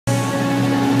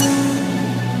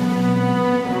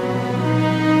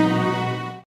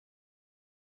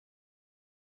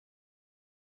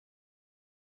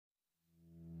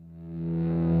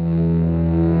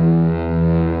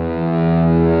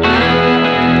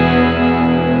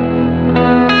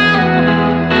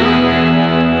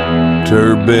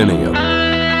Turbinium.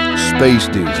 Space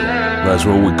diesel, that's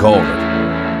what we called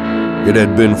it. It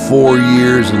had been 4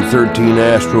 years and 13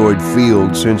 asteroid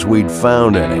fields since we'd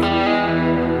found any.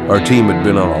 Our team had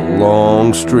been on a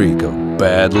long streak of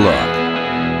bad luck.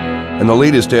 And the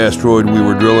latest asteroid we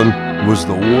were drilling was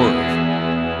the worst.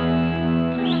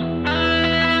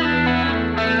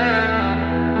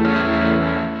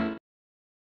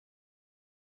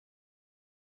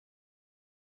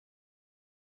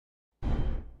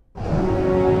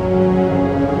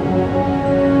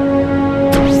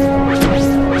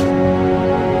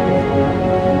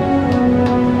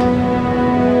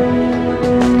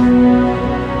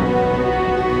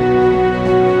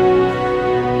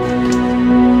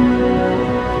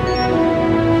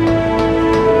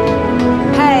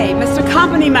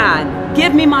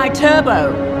 Give me my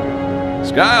turbo.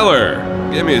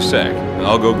 Skylar, give me a sec, and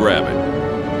I'll go grab it.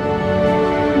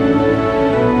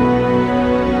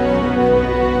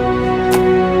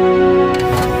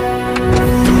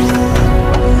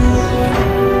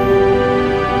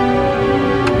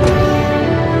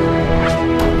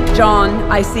 John,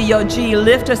 I see your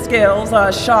G-lifter skills are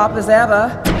as sharp as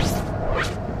ever.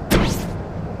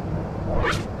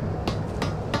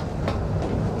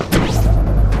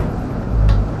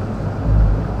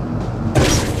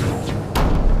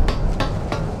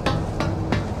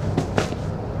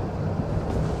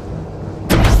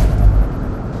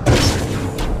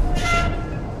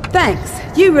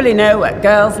 Thanks. You really know what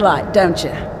girls like, don't you?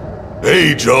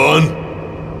 Hey,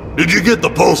 John. Did you get the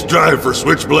pulse drive for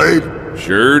Switchblade?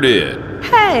 Sure did.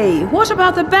 Hey, what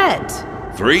about the bet?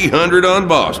 300 on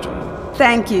Boston.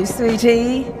 Thank you,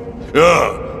 sweetie.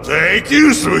 Thank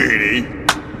you, sweetie.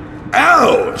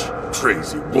 Ouch!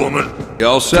 Crazy woman.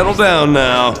 Y'all settle down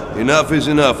now. Enough is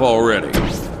enough already.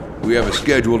 We have a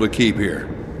schedule to keep here.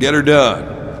 Get her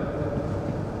done.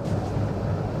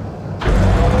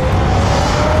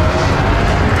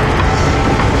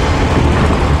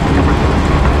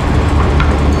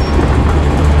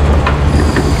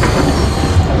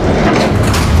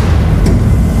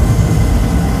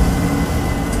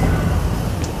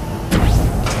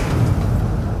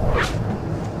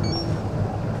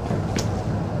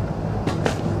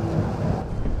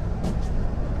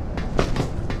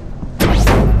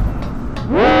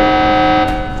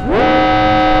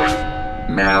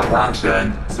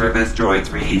 Malfunction. Service droid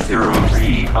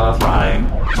 303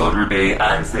 offline. Motor bay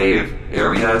unsafe.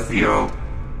 Area sealed.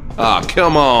 Ah,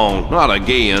 come on. Not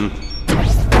again.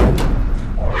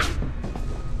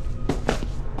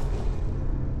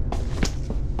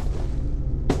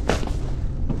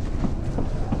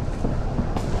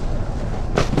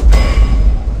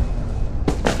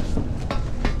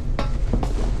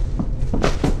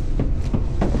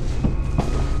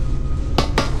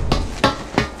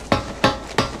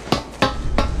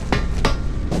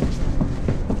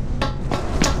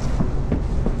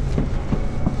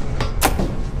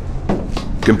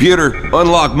 Computer,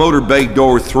 unlock motor bay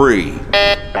door 3.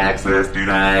 Access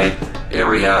denied.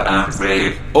 Area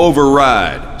unsafe.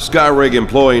 Override. Skyrig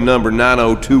employee number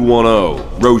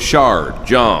 90210. Rochard,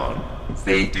 John.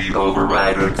 Safety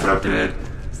override accepted.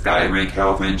 Skyrig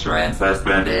health insurance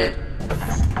suspended.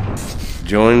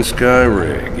 Join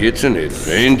Skyrig. It's an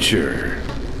adventure.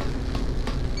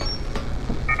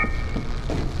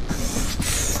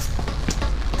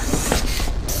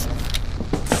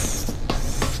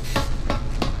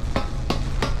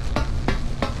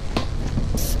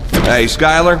 Hey,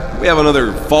 Skylar, we have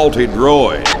another faulty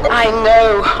droid. I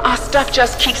know. Our stuff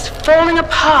just keeps falling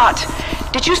apart.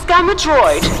 Did you scan the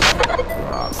droid?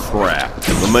 Oh, crap.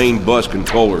 The main bus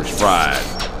controller's fried.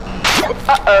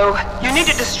 Uh-oh. You need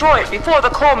to destroy it before the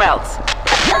core melts.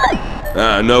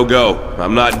 No go.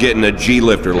 I'm not getting a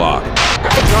G-lifter lock.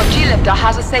 Your G-lifter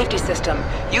has a safety system.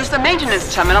 Use the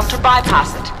maintenance terminal to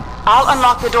bypass it. I'll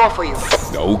unlock the door for you.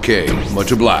 Okay,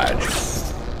 much obliged.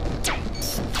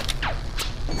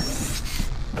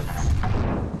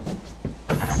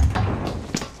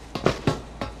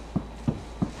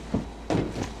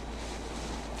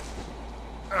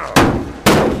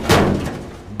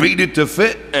 Beat it to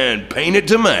fit and paint it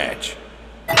to match.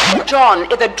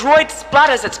 John, if the droid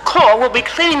splatters its core, we'll be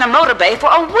cleaning the motor bay for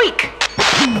a week.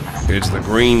 It's the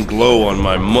green glow on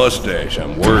my mustache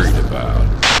I'm worried about.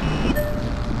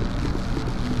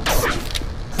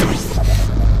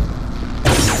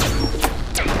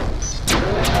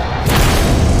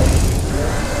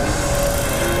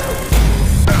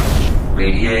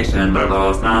 Radiation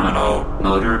levels nominal.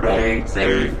 Motor bay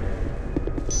safe.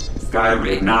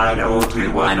 Skyrig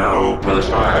 90210.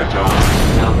 Rochard, John.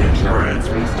 Health insurance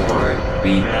restored.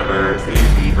 Remember,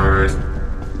 safety first.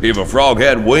 If a frog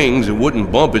had wings, it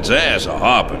wouldn't bump its ass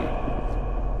a-hopping.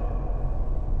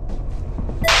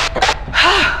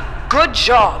 Good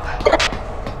job.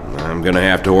 I'm gonna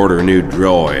have to order a new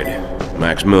droid.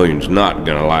 Maximilian's not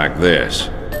gonna like this.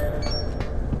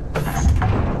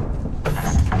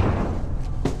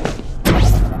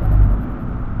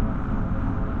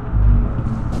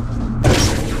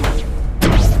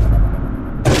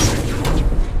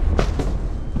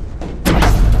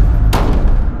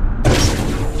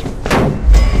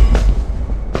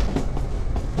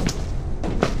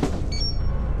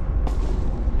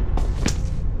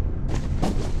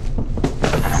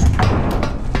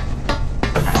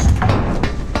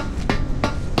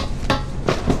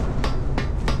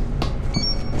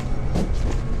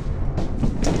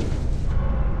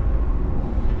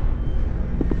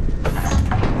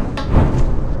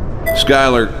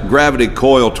 Skylar, gravity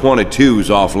coil 22's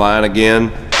offline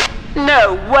again.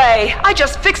 No way. I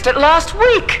just fixed it last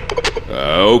week.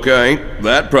 Okay,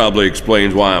 that probably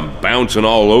explains why I'm bouncing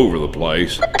all over the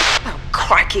place. Oh,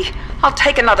 crikey. I'll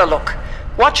take another look.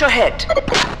 Watch your head.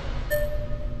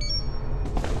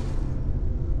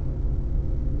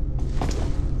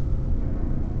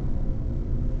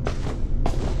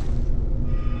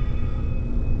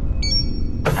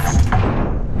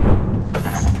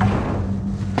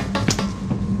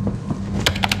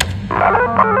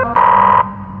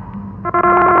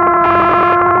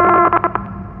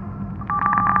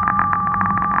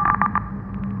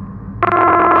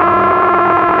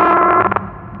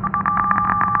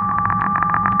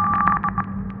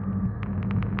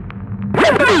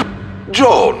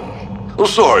 John,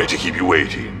 sorry to keep you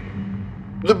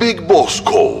waiting. The big boss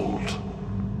called.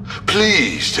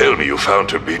 Please tell me you found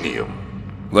turbinium.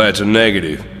 That's a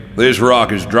negative. This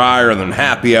rock is drier than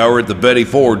happy hour at the Betty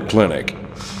Ford Clinic.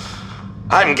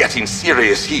 I'm getting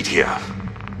serious heat here.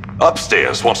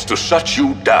 Upstairs wants to shut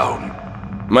you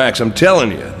down. Max, I'm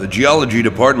telling you, the geology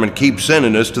department keeps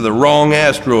sending us to the wrong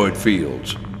asteroid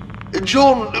fields.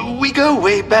 John, we go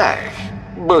way back.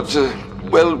 But,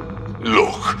 well,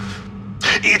 look.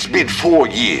 It's been 4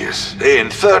 years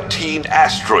and 13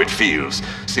 asteroid fields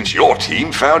since your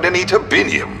team found any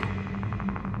turbinium.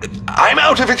 I'm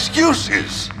out of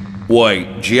excuses.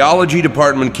 Wait, geology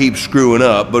department keeps screwing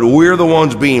up, but we're the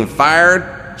ones being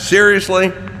fired?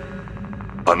 Seriously?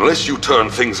 Unless you turn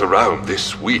things around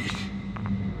this week.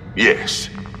 Yes.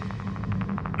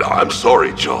 I'm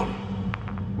sorry, John,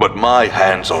 but my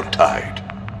hands are tied.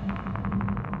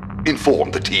 Inform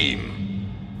the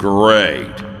team. Great.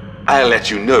 I'll let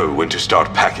you know when to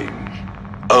start packing.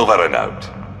 Over and out.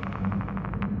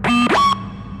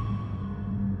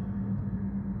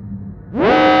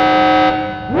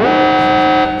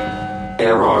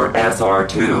 Error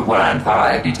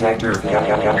SR215 detector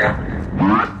failure.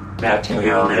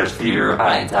 Material ist für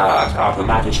Einsatz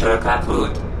automatischer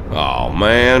kaputt. Oh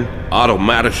man,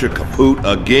 automatische kaput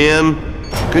again?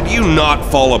 Could you not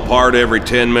fall apart every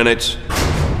 10 minutes?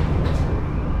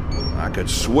 I could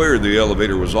swear the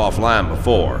elevator was offline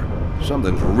before.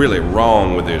 Something's really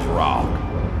wrong with this rock.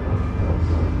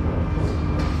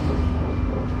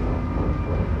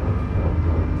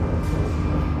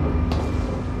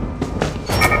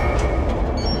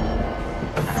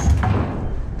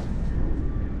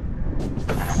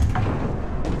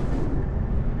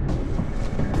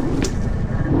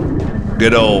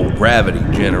 Good old gravity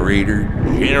generator,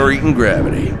 generating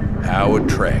gravity. How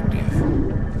attractive.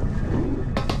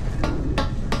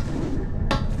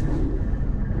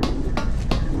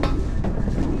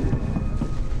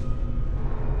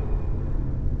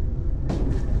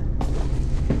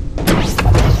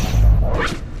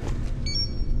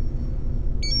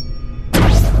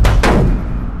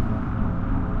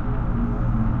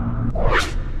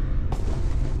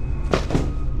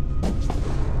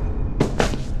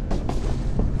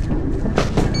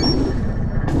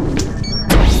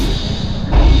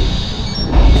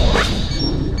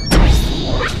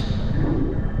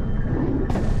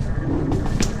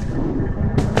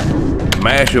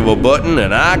 Mash of a button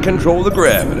and I control the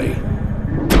gravity.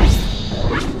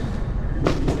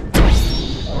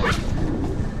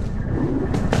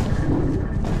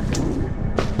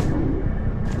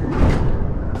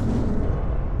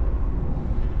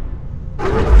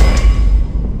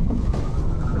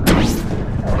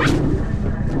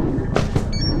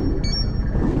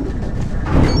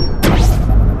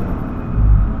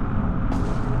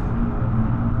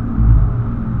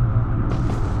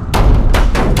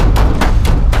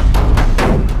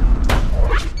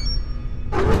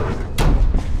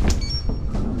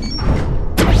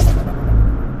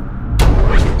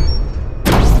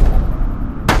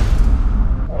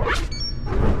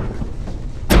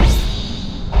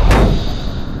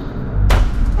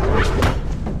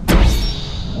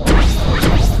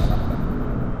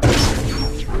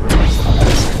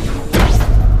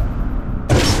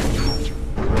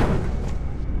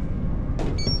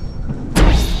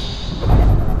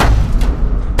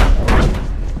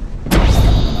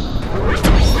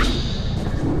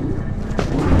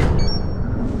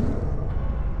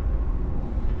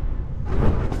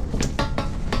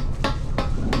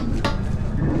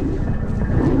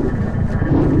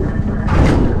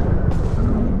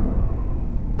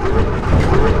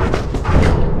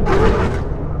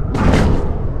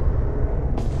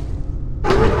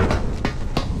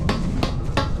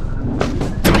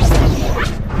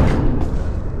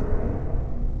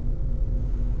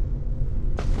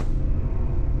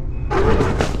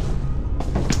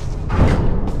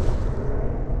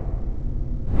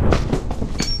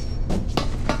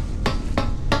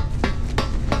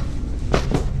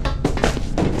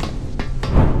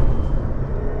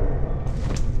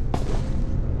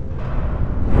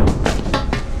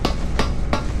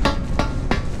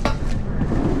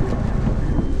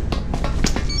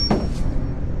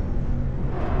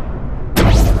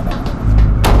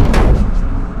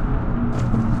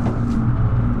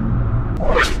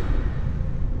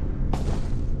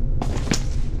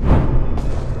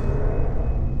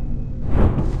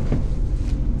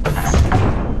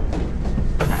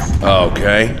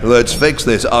 Okay, let's fix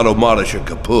this automatische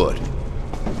kaputt.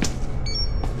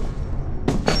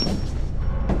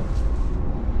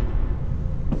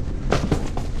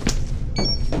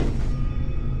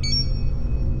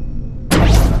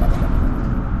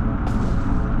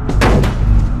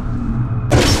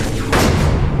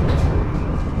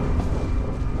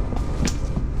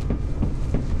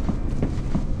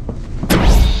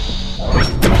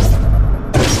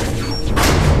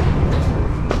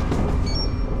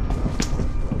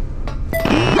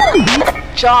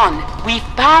 John, we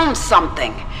found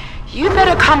something. You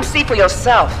better come see for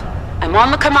yourself. I'm on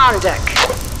the command deck.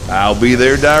 I'll be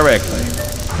there directly.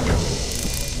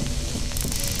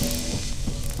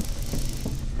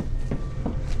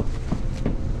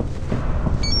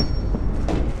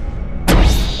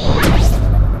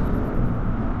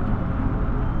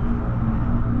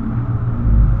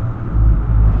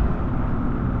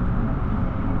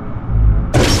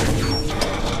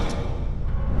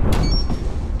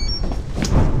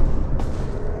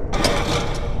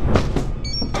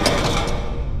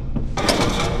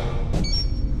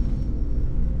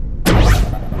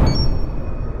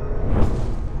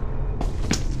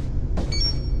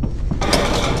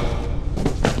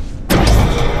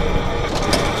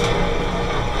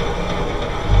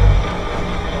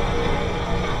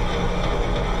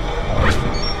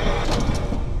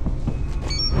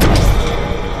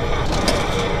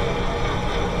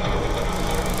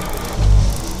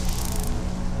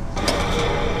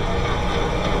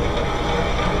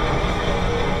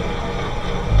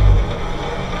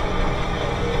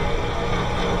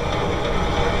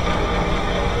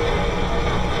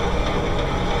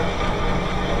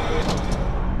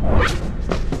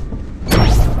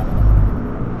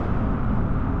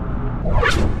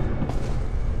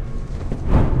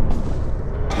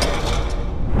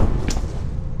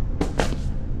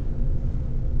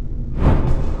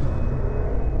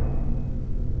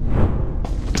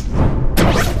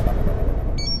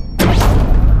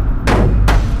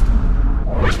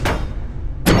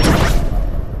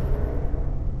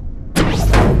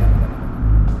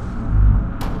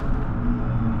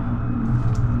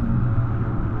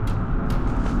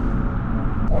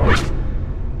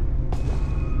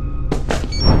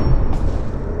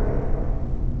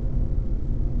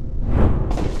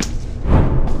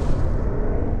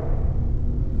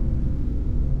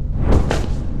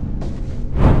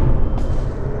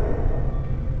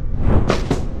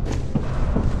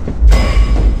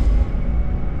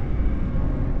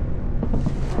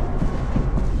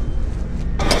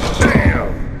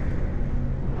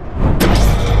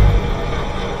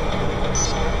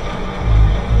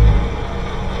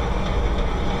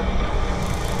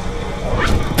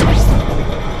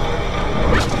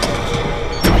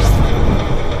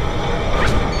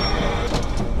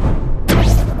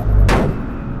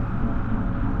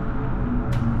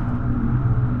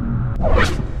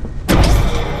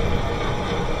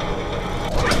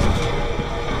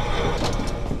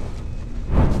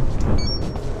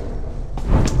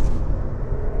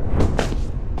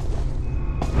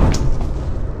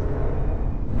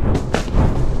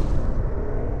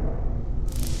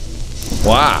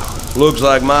 Wow, looks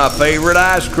like my favorite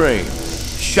ice cream.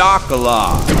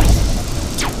 Chocolat.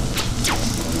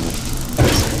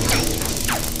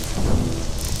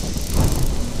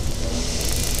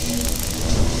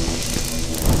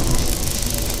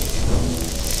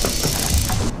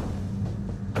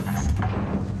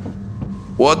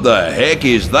 What the heck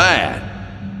is that?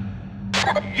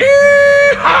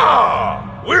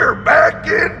 Yeehaw! We're back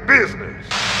in business.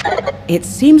 It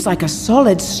seems like a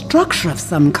solid structure of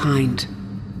some kind.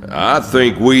 I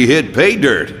think we hit pay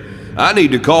dirt. I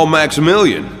need to call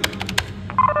Maximilian.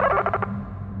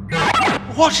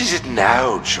 What is it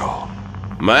now,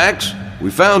 John? Max,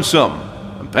 we found something.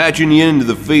 I'm patching you into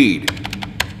the feed.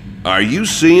 Are you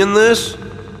seeing this?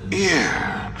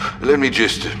 Yeah, let me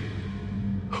just...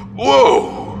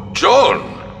 Whoa, John!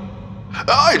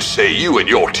 I'd say you and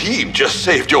your team just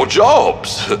saved your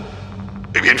jobs.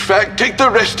 In fact, take the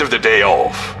rest of the day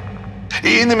off.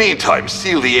 In the meantime,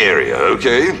 seal the area,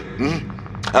 okay?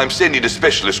 I'm sending a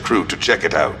specialist crew to check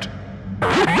it out.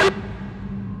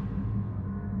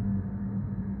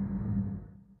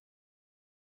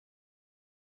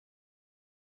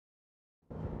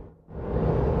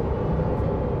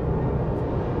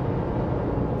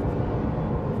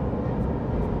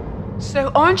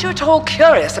 So aren't you at all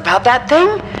curious about that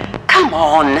thing? Come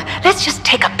on, let's just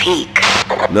take a peek.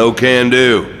 No can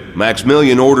do.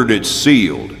 Maximilian ordered it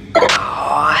sealed.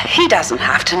 Oh, he doesn't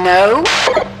have to know.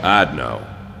 I'd know.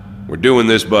 We're doing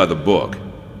this by the book.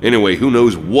 Anyway, who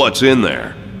knows what's in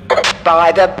there?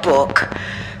 By the book.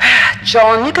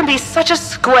 John, you can be such a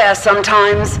square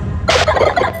sometimes.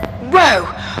 Whoa!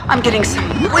 I'm getting some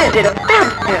weird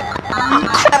interference here. Oh,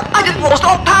 crap! I just lost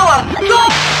all power! No!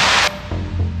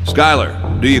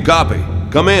 Skylar, do you copy?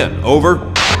 Come in. Over.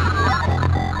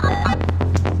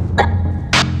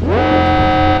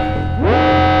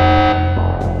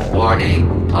 Warning,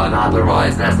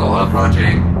 unauthorized vessel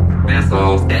approaching.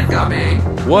 Missiles incoming.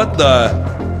 What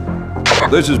the?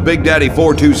 This is Big Daddy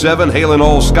 427 hailing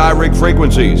all Skyrig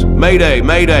frequencies. Mayday,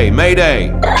 mayday, mayday.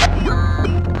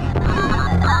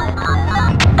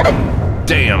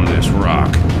 Damn this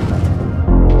rock.